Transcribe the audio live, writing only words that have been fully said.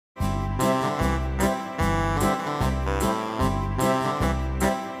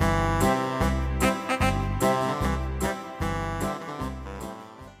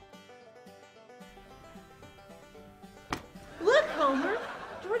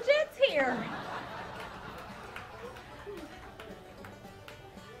here.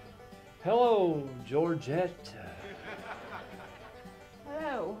 Hello, Georgette.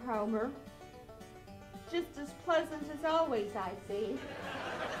 Hello, Homer. Just as pleasant as always, I see.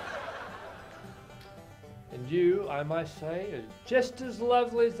 And you, I must say, are just as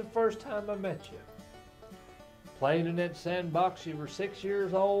lovely as the first time I met you. Playing in that sandbox, you were 6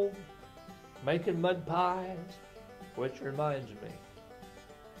 years old, making mud pies, which reminds me,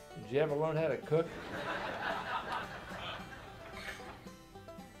 did you ever learn how to cook?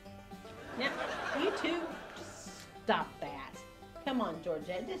 Now, you two, just stop that. Come on,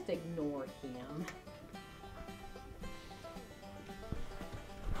 Georgette, just ignore him.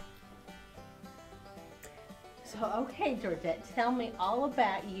 So, okay, Georgette, tell me all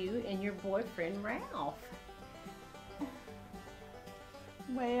about you and your boyfriend, Ralph.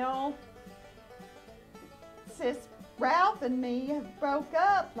 Well, sis, Ralph and me have broke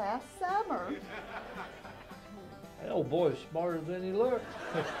up last summer. That old boy's smarter than he looks.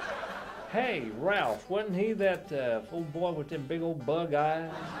 Hey, Ralph, wasn't he that old boy with them big old bug eyes?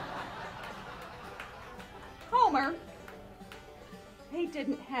 Homer, he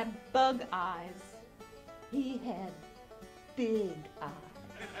didn't have bug eyes. He had big eyes.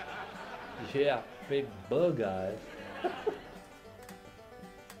 Yeah, big bug eyes.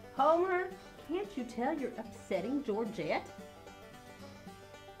 Homer, can't you tell you're upsetting Georgette?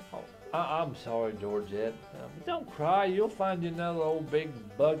 Oh, I'm sorry, Georgette. But don't cry. You'll find you another old big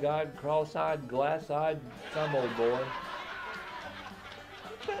bug-eyed, cross-eyed, glass-eyed, some old boy.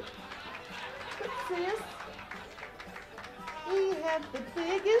 But sis, he had the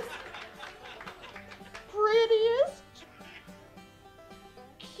biggest, prettiest,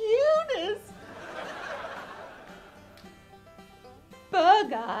 cutest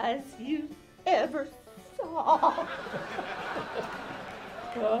bug eyes you ever saw.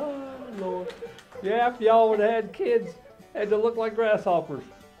 Oh, Lord. Yeah, if y'all would have had kids, had to look like grasshoppers.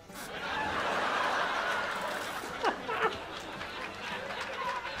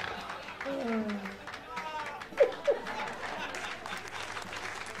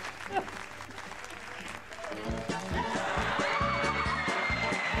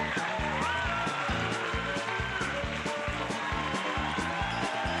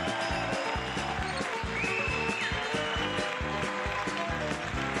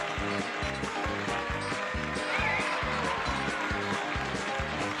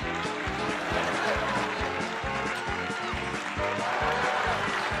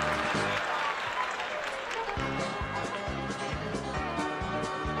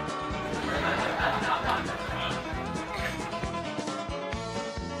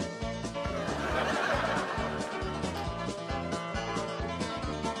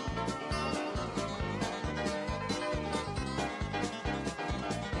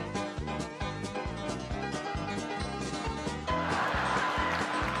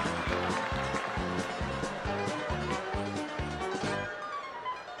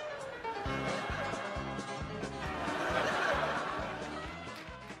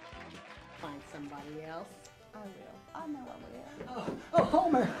 I will. I know I will. Oh,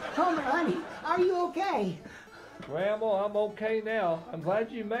 Homer, honey, are you okay? Grandma, I'm okay now. I'm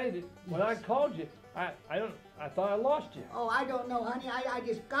glad you made it. When I called you, I thought I lost you. Oh, I don't know, honey. I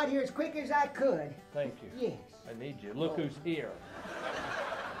just got here as quick as I could. Thank you. Yes. I need you. Look who's here.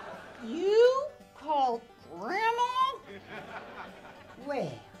 You called Grandma?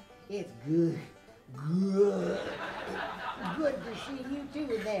 Well, it's good. Good to see you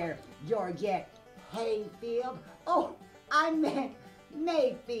too there, Georgette Hayfield. Oh, I meant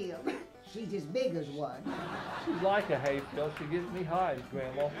Mayfield. She's as big as one. She's like a Hayfield. She gives me highs,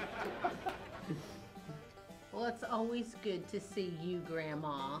 Grandma. Well, it's always good to see you,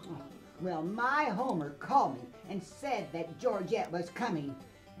 Grandma. Well, my Homer called me and said that Georgette was coming.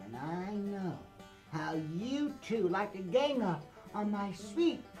 And I know how you two like to gang up on my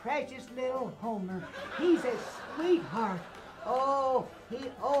sweet, precious little Homer. He's a sweetheart. Oh,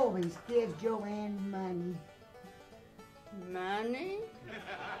 he always gives JoAnn money. Money?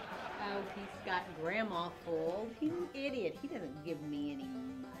 Oh, he's got Grandma fooled. He's an idiot. He doesn't give me any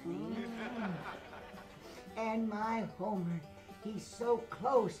money. And my Homer, he's so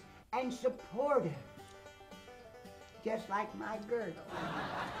close and supportive. Just like my girdle.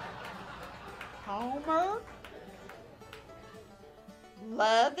 Homer?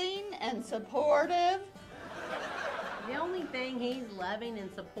 Loving and supportive? The only thing he's loving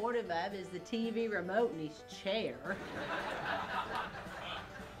and supportive of is the TV remote in his chair.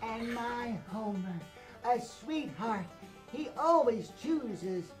 And my Homer, a sweetheart, he always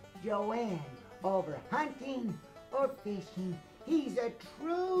chooses JoAnn over hunting or fishing. He's a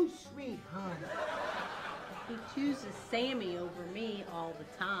true sweetheart. He chooses Sammy over me all the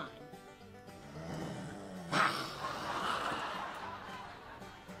time.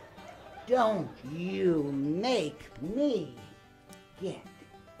 Don't you make me get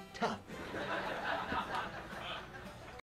tough.